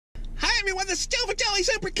everyone, this is Joe for Joey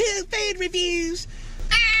Super Cool Food Reviews.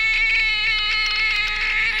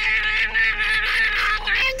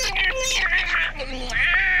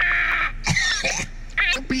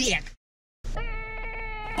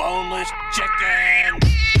 Boneless chicken.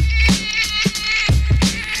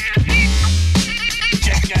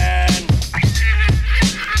 Chicken.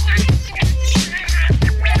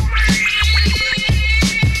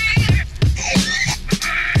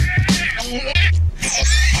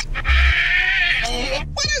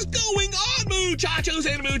 What is going on, muchachos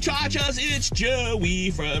and muchachas? It's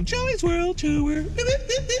Joey from Joey's World Tour.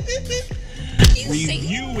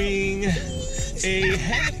 Reviewing a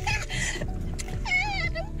hat.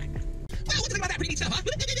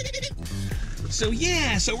 So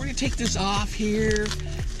yeah, so we're gonna take this off here,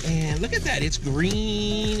 and look at that, it's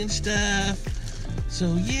green and stuff.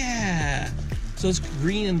 So yeah, so it's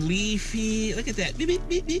green and leafy. Look at that. Beep, beep,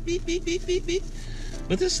 beep, beep, beep, beep, beep, beep, beep.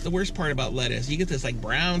 But this is the worst part about lettuce. You get this like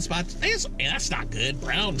brown spots. I guess, man, that's not good.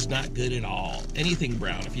 Brown's not good at all. Anything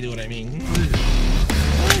brown, if you know what I mean.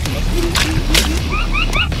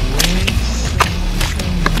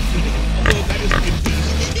 Oh, that is a good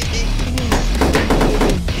piece.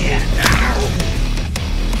 Yeah.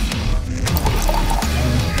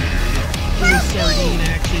 Sardine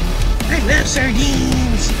action. I love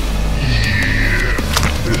sardines.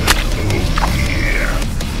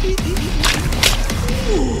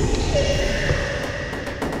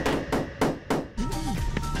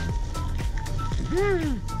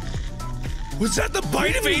 Was that the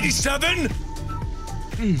bite of 87?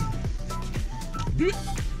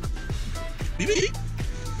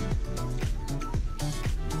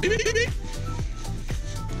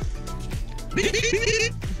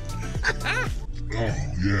 Oh,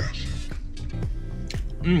 yes.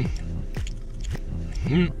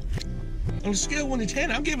 On a scale of 1 to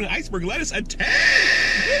 10, I'm giving iceberg lettuce a 10.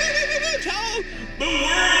 Tell the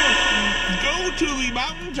world, go to the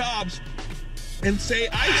mountaintops and say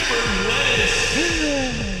iceberg lettuce.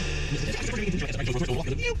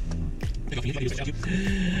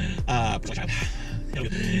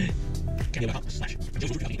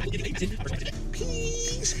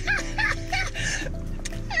 Peace.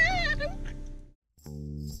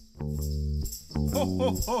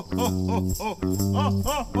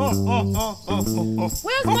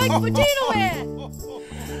 Where's Mike Patino at?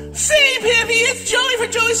 Say, Pippy, it's Joey for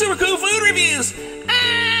Joey Super Cool Food Reviews.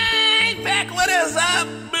 I'm back. What is up,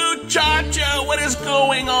 muchacho? What is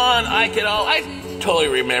going on? I totally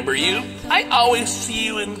remember you. I always see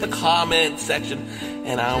you in the comment section,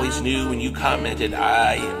 and I always knew when you commented,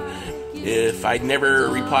 if I never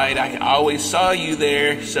replied, I always saw you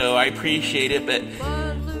there, so I appreciate it, but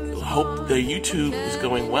hope the YouTube is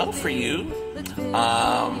going well for you.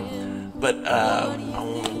 I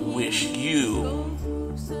want to wish you,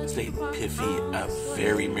 Stay Piffy, a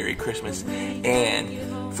very Merry Christmas. And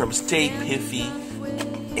from Stay Piffy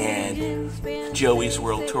and Joey's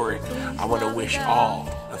World Tour, I want to wish all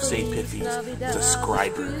of Stay Piffy's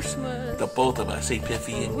subscribers, the both of us, Stay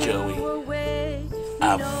Piffy and Joey,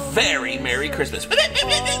 a very Merry Christmas.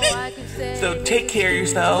 So take care of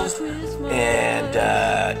yourselves and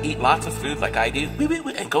eat lots of food like I do,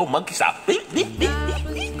 and go monkey style. Say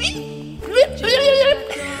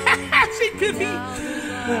Piffy.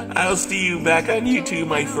 I'll see you back on YouTube,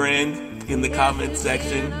 my friend, in the comment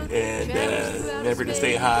section. And remember to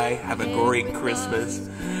say hi. Have a great Christmas.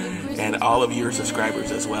 And all of your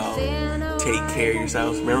subscribers as well. Take care of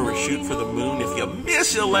yourselves. Remember, shoot for the moon. If you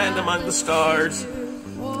miss, you'll land among the stars.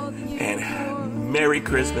 And Merry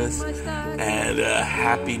Christmas. And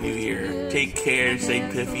Happy New Year. Take care. Say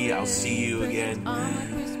Piffy. I'll see you again.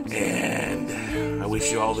 And I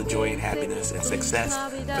wish you all the joy and happiness and success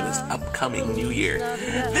for this upcoming new year.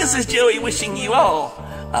 This is Joey wishing you all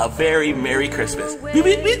a very Merry Christmas.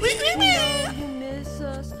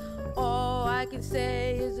 All I can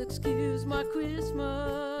say is excuse my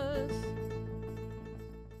Christmas.